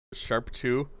Sharp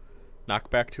 2,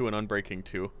 knockback 2, and unbreaking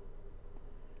 2.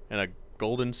 And a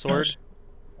golden sword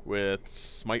with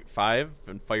smite 5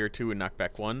 and fire 2 and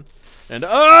knockback 1. And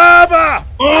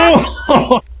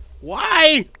Oh!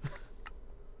 Why?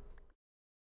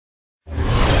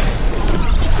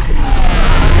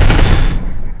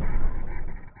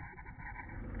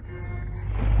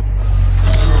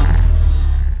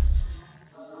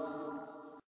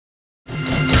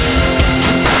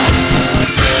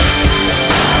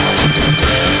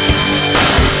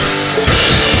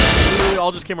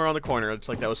 All just came around the corner. It's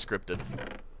like that was scripted.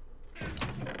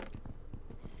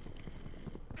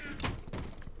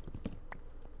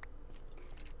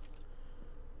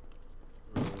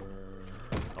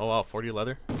 Oh wow, 40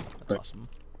 leather? That's awesome.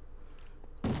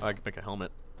 Oh, I can make a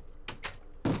helmet.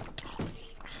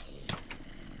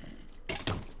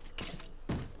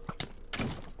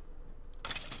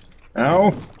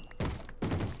 Ow.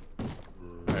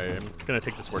 Alright, I'm gonna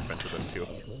take this workbench with us too.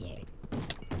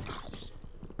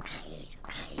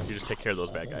 You just take care of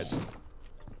those bad guys.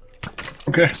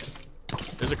 Okay.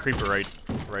 There's a creeper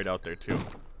right out there too.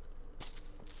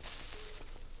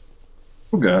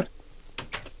 Oh god.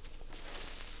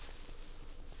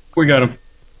 We got him.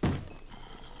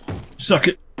 Suck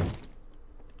it.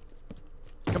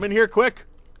 Come in here quick!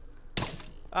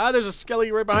 Ah, there's a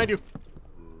skelly right behind you.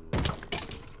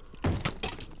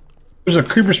 There's a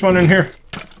creeper spawn in here.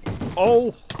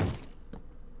 Oh!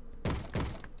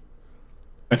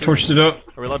 I torched it up.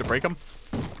 Are we allowed to break them?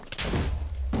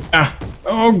 Ah.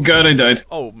 Oh god, I died.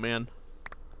 Oh man.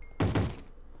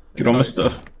 Get all my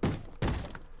stuff.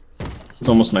 It's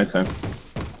almost nighttime.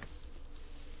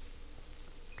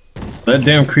 That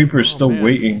damn creeper is still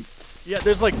waiting. Yeah,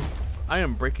 there's like... I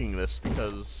am breaking this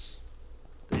because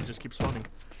they just keep spawning.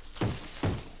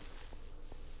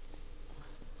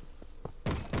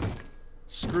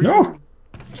 Screw you,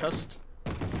 chest.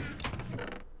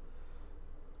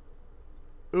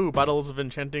 Ooh, bottles of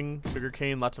enchanting,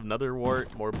 sugarcane, lots of nether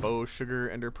wart, more bow, sugar,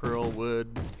 ender pearl,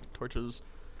 wood, torches,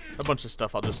 a bunch of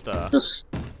stuff. I'll just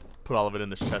put all of it in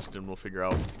this chest and we'll figure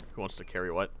out who wants to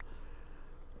carry what.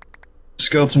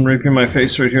 Skeleton raping my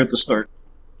face right here at the start.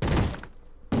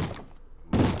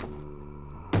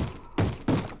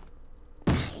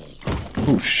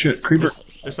 Oh shit, creeper.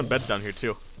 There's some beds down here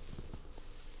too.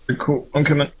 Very cool, I'm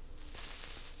coming.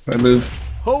 I move.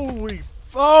 Holy...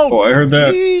 Oh, I heard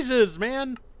that. Jesus,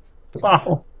 man!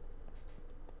 Wow.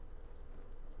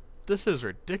 This is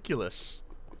ridiculous.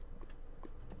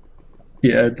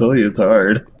 Yeah, I tell you, it's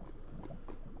hard.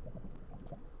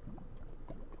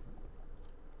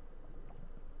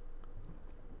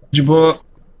 Did you blow up?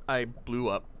 I blew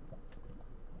up.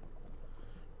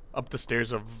 Up the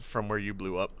stairs from where you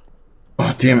blew up.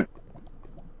 Oh, damn it.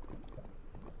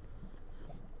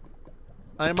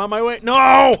 I am on my way.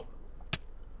 No!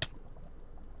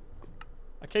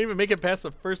 I can't even make it past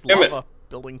the first lava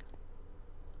building.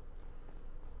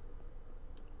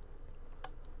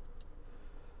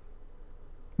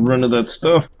 Run to that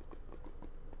stuff.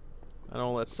 I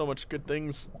know, that's so much good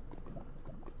things.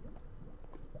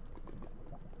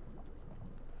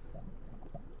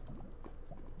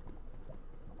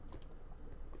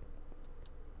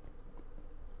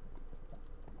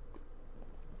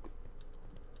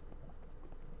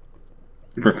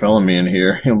 Creeper fell on me in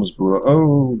here. He almost blew up.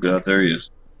 Oh god, there he is.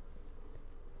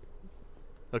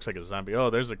 Looks like a zombie. Oh,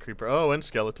 there's a creeper. Oh, and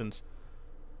skeletons.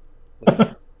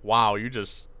 Wow, you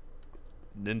just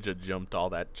ninja jumped all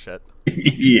that shit.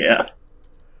 Yeah.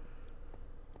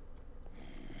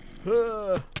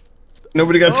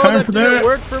 Nobody got time for that? Didn't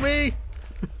work for me.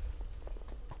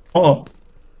 Oh.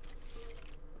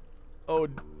 Oh,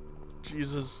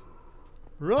 Jesus.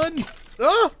 Run!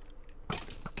 Ah!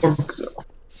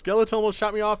 Skeleton almost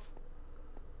shot me off.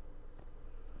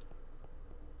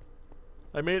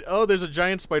 Oh, there's a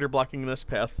giant spider blocking this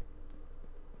path.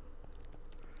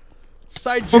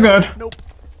 Side jump. Oh god. Nope.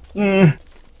 There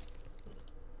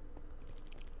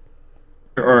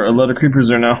are a lot of creepers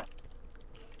there now.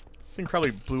 This thing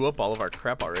probably blew up all of our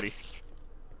crap already.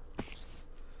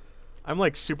 I'm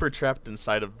like super trapped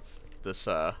inside of this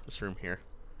this room here.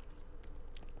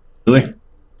 Really?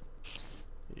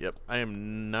 Yep, I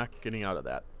am not getting out of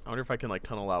that. I wonder if I can like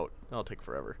tunnel out. That'll take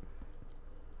forever.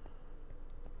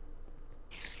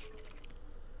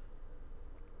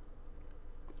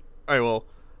 Alright, well,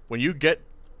 when you get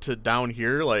to down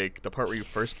here, like the part where you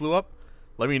first blew up,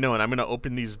 let me know and I'm gonna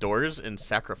open these doors and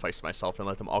sacrifice myself and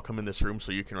let them all come in this room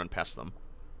so you can run past them.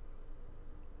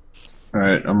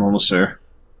 Alright, I'm almost there.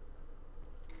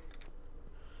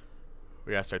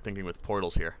 We gotta start thinking with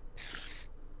portals here.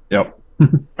 Yep.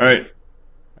 Alright.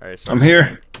 Alright, so I'm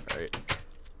here. Alright.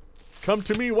 Come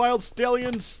to me, wild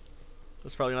stallions!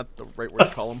 That's probably not the right word to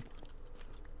call them.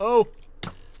 Oh!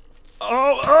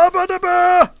 Oh!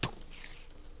 Ba-da-ba!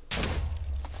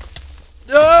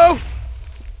 No!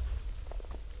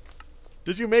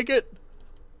 Did you make it?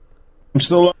 I'm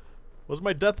still alive. Was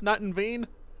my death not in vain?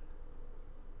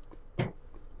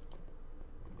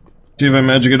 See if I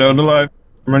magic it out alive.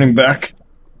 I'm running back.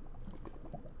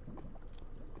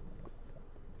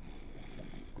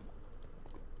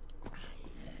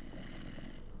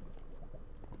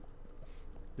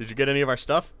 Did you get any of our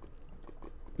stuff?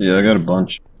 Yeah, I got a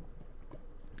bunch.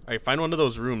 Alright, find one of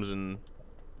those rooms and...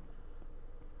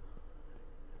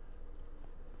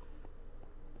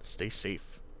 stay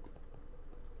safe.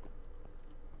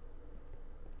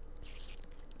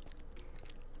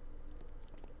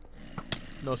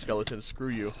 No skeletons, screw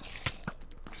you.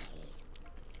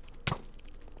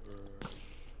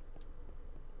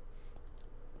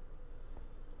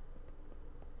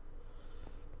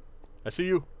 I see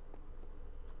you.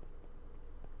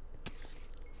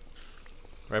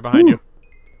 Right behind you.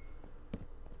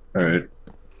 Alright.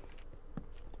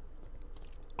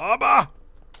 Abba!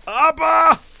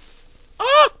 Abba!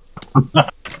 Ah!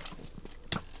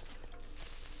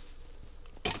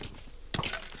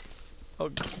 Oh,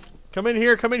 come in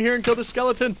here and kill the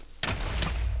skeleton.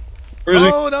 Where is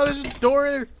he? Oh, no, there's a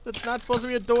door. That's not supposed to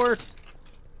be a door.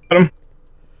 Got him.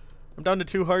 I'm down to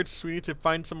 2 hearts. We need to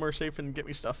find somewhere safe and get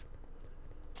me stuff.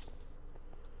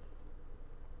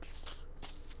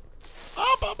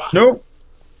 Nope.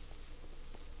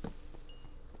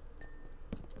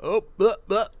 Oh, blah,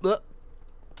 blah, blah.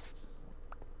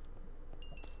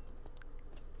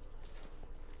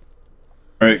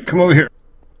 Alright, come over here.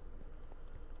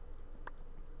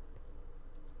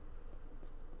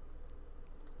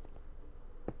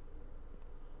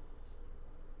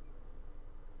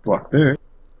 Block there.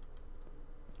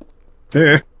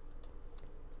 There.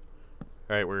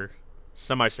 Alright, we're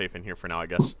semi-safe in here for now, I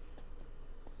guess.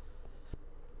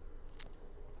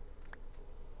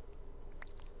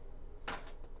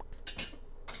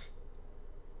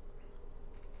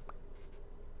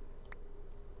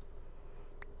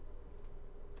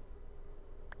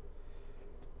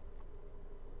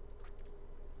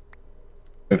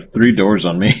 I have 3 doors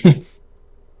on me. You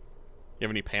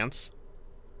have any pants?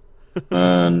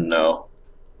 No.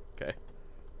 Okay.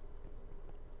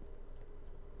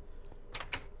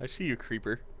 I see you,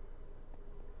 creeper.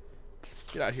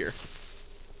 Get out here.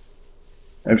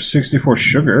 I have 64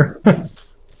 sugar.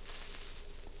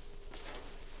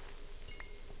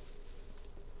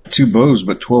 2 bows,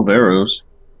 but 12 arrows.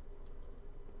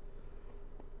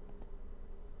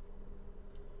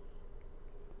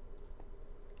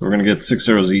 We're gonna get 6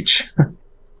 arrows each.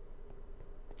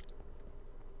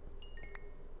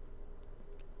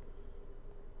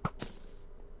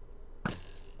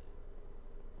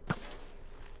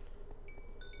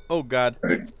 Oh god.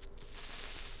 Right.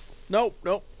 Nope,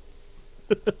 nope.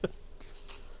 I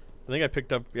think I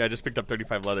picked up, yeah, I just picked up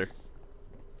 35 leather.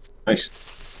 Nice.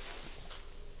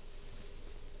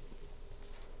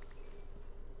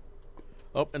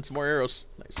 Oh, and some more arrows.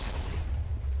 Nice.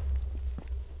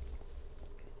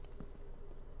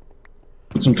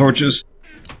 Put some torches.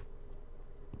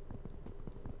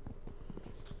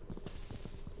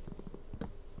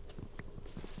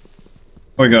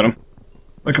 Oh, I got him.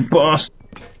 Like a boss.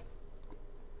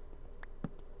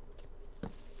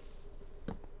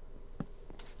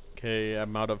 Okay,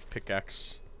 I'm out of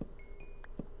pickaxe.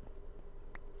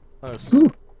 Oh, there's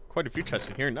Ooh. quite a few chests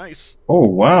in here. Nice. Oh,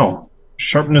 wow.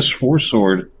 Sharpness 4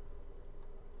 sword.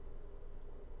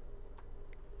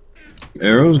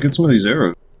 Arrows? Get some of these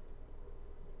arrows.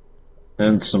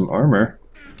 And some armor.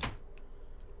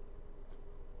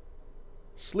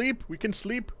 Sleep. We can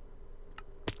sleep.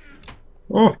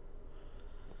 Oh.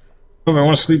 Oh, I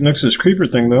want to sleep next to this creeper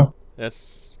thing, though.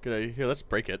 That's good idea. Here, let's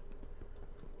break it.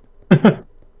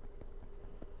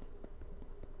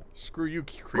 Screw you,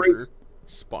 creeper.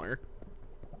 Spawner.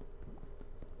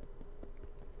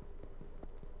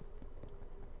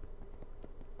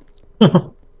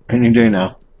 Any day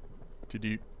now.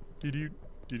 Do-do, do-do,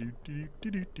 do-do, do-do,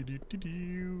 do-do, do-do,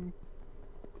 do-do.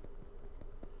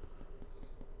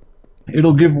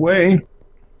 It'll give way.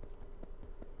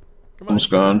 Come on. Almost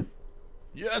gone.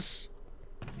 Yes.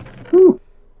 Whew.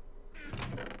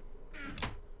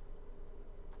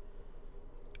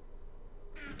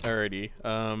 Alrighty.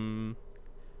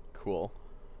 Cool.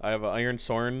 I have an iron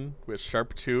sword with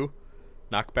sharp 2,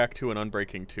 knockback 2, and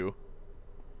unbreaking 2.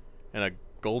 And a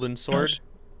golden sword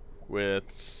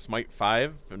with smite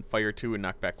 5 and fire 2 and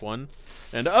knockback 1.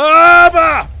 And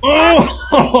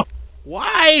Oh!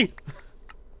 Why?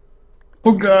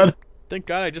 Oh god. Thank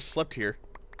God I just slept here.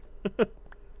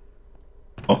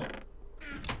 Oh.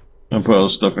 I'll put all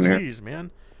this stuff in here. Jeez,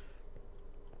 man.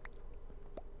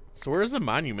 So where's the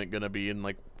monument gonna be in,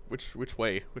 like, which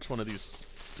way? Which one of these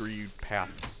 3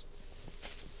 paths?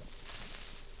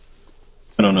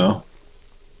 I don't know.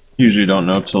 Usually don't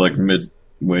know till like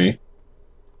midway.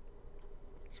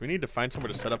 So we need to find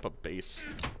somewhere to set up a base.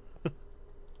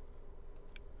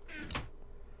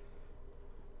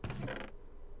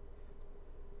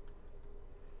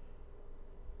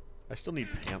 I still need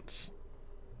pants.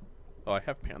 Oh, I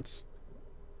have pants.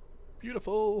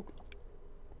 Beautiful.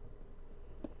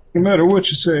 No matter what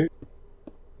you say.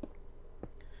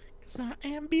 'Cause I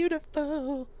am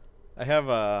beautiful. I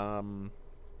have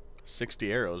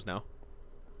 60 arrows now.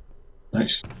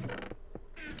 Nice.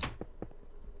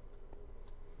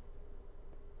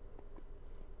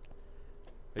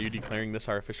 Are you declaring this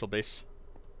our official base?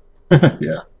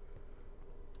 Yeah.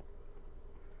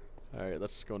 Alright,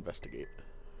 let's go investigate.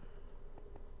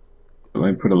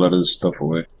 Let me put a lot of this stuff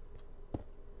away.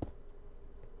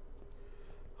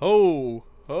 Oh!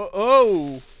 Oh!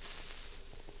 Oh!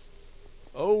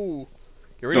 Oh!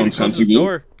 Get ready Don't to sound close this too good.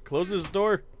 door. Close this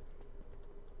door.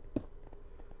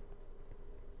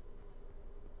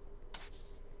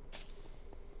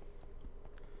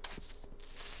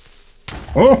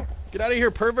 Oh! Get out of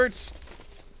here, perverts!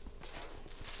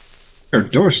 Your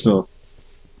door still.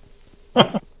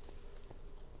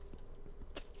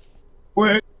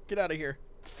 Wait. Get out of here.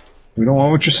 We don't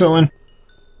want what you're selling.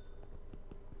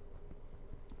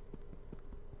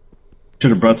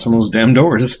 Should have brought some of those damn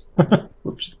doors.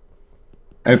 Whoops.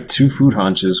 I have 2 food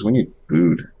haunches. We need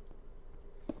food.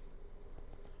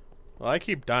 Well, I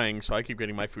keep dying, so I keep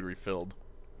getting my food refilled.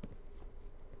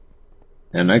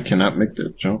 And I cannot make the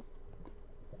jump.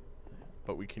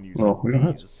 But we can use Well, we don't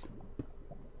have to. these.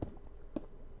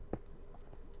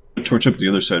 Torch up the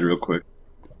other side real quick.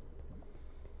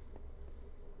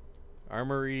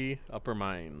 Armory, upper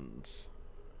mines.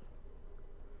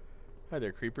 Hi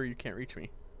there, creeper. You can't reach me.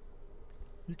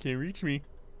 You can't reach me.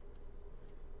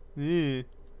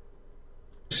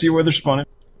 See where they're spawning.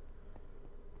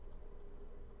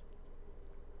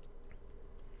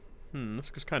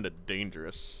 This is kind of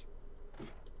dangerous.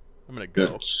 I'm gonna go.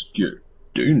 Let's get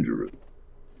dangerous.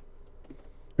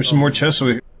 There's some more chests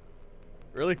over here.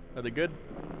 Really? Are they good?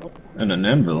 And an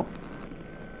anvil.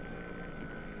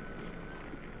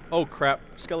 Oh crap!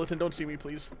 Skeleton, don't see me,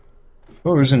 please.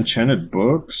 Oh, there's enchanted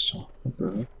books. What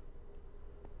the heck?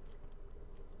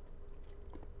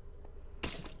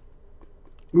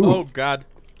 Ooh, Oh god!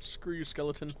 Screw you,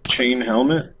 skeleton. chain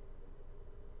helmet.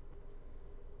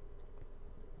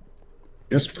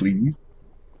 Yes, please.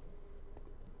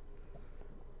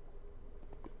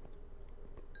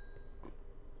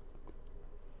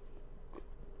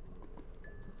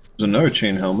 There's another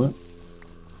chain helmet.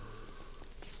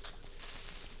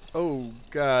 Oh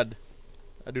god!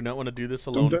 I do not want to do this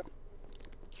alone.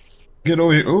 Get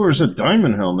over here. Oh, there's a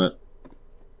diamond helmet.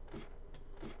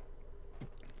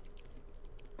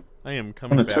 I am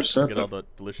coming Wanna back touch to that, get though? all the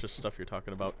delicious stuff you're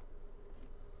talking about.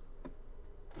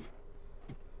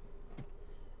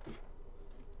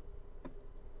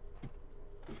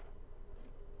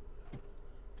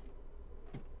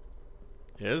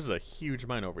 Yeah, this is a huge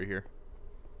mine over here.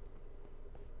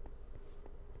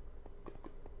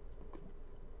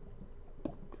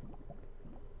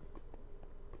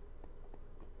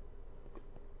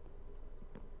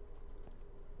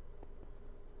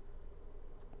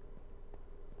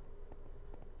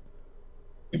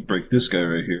 You break this guy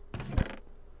right here.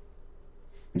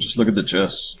 Just look at the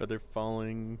chest. Feather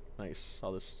falling. Nice.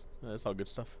 All this. That's all good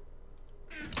stuff.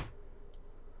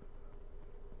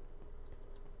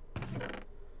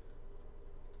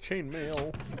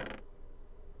 Chainmail.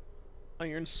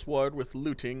 Iron sword with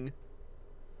looting.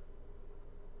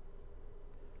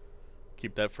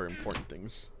 Keep that for important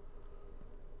things.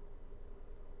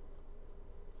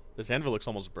 This anvil looks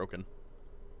almost broken.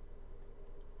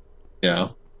 Yeah.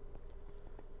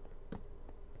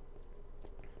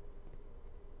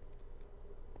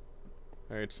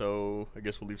 Alright, so I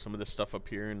guess we'll leave some of this stuff up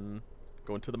here and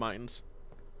go into the mines.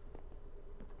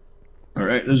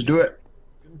 Alright, let's do it.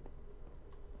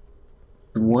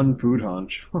 1 food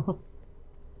haunch.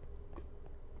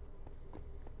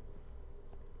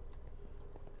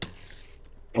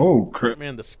 Oh, crap.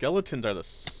 Man, the skeletons are the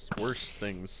worst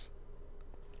things.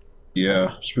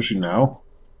 Yeah, especially now.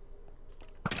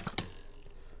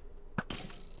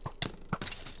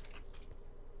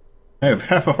 I have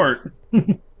half a heart.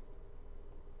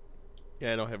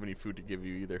 Yeah, I don't have any food to give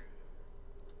you either.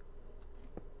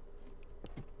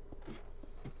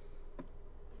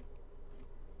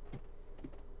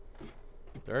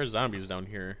 There are zombies down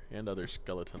here and other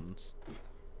skeletons.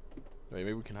 Wait,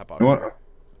 maybe we can hop off. You know what? Here.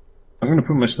 I'm gonna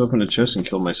put my stuff in the chest and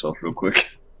kill myself real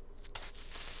quick.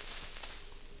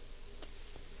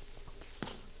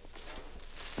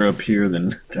 Or up here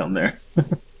than down there.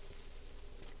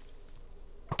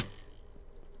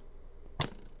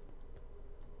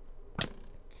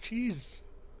 Jeez.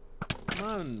 Come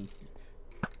on.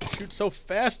 Shoot so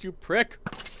fast, you prick.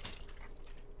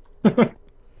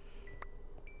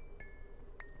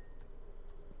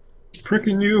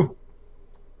 Pricking you.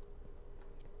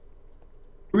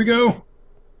 Here we go.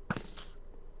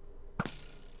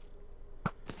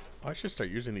 Oh, I should start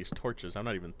using these torches. I'm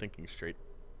not even thinking straight.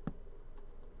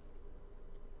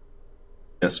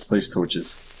 Yes, place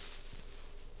torches.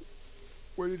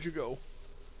 Where did you go?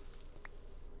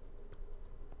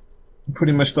 I'm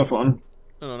putting my stuff on.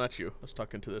 Oh, no, not you. I was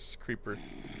talking to this creeper.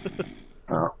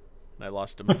 Oh. And I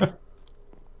lost him.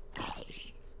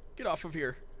 Get off of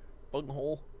here,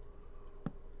 bunghole.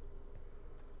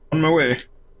 On my way.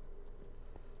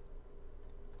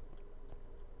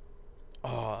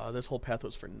 Oh, this whole path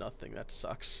was for nothing. That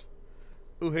sucks.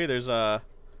 Ooh, hey, there's a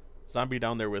zombie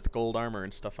down there with gold armor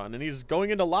and stuff on, and he's going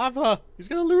into lava. He's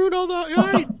gonna ruin all the.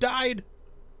 Oh, he died.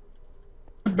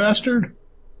 Bastard.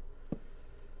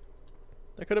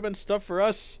 That could have been stuff for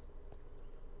us.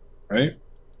 Right?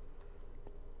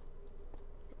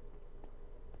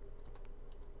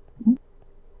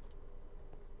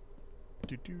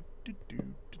 Do, do, do, do,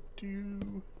 do,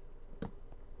 do.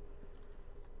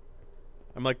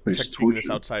 I'm like Place checking this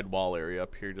torture. outside wall area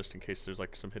up here just in case there's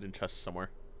like some hidden chests somewhere.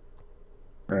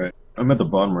 Alright. I'm at the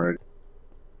bottom right.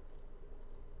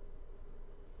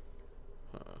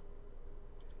 Huh.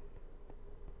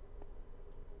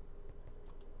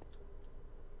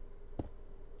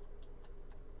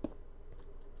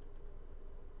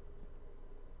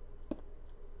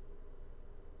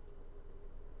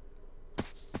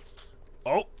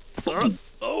 Oh! Oh!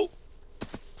 Oh!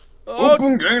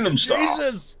 OBAMGaming style.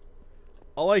 Jesus!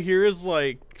 All I hear is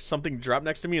like something drop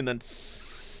next to me and then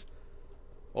sss,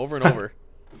 over and over.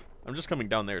 I'm just coming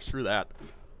down there. Screw that.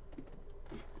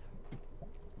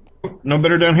 No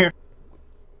better down here.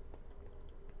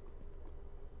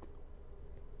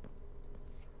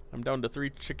 I'm down to 3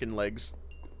 chicken legs.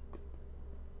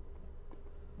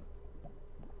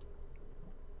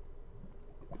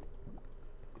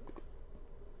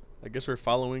 I guess we're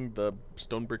following the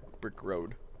stone brick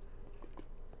road.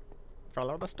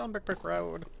 Follow the stone brick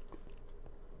road.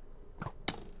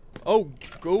 Oh,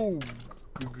 go.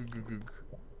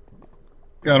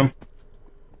 Got him.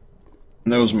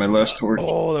 And that was my last torch.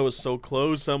 Oh, that was so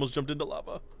close. I almost jumped into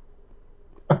lava.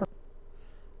 I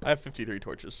have 53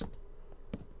 torches.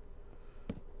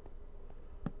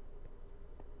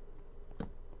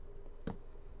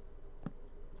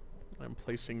 I'm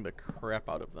placing the crap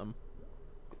out of them.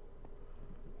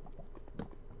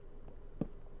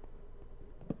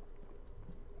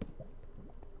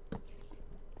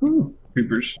 Ooh,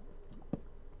 creepers.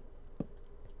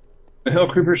 The hell,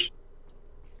 creepers?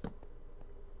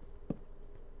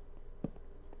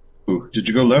 Ooh, did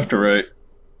you go left or right?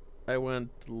 I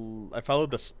followed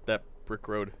that brick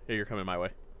road. Hey, you're coming my way.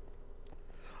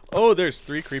 Oh, there's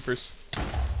 3 creepers.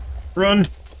 Run!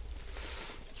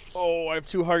 Oh, I have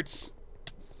 2 hearts.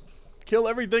 Kill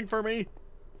everything for me.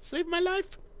 Save my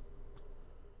life.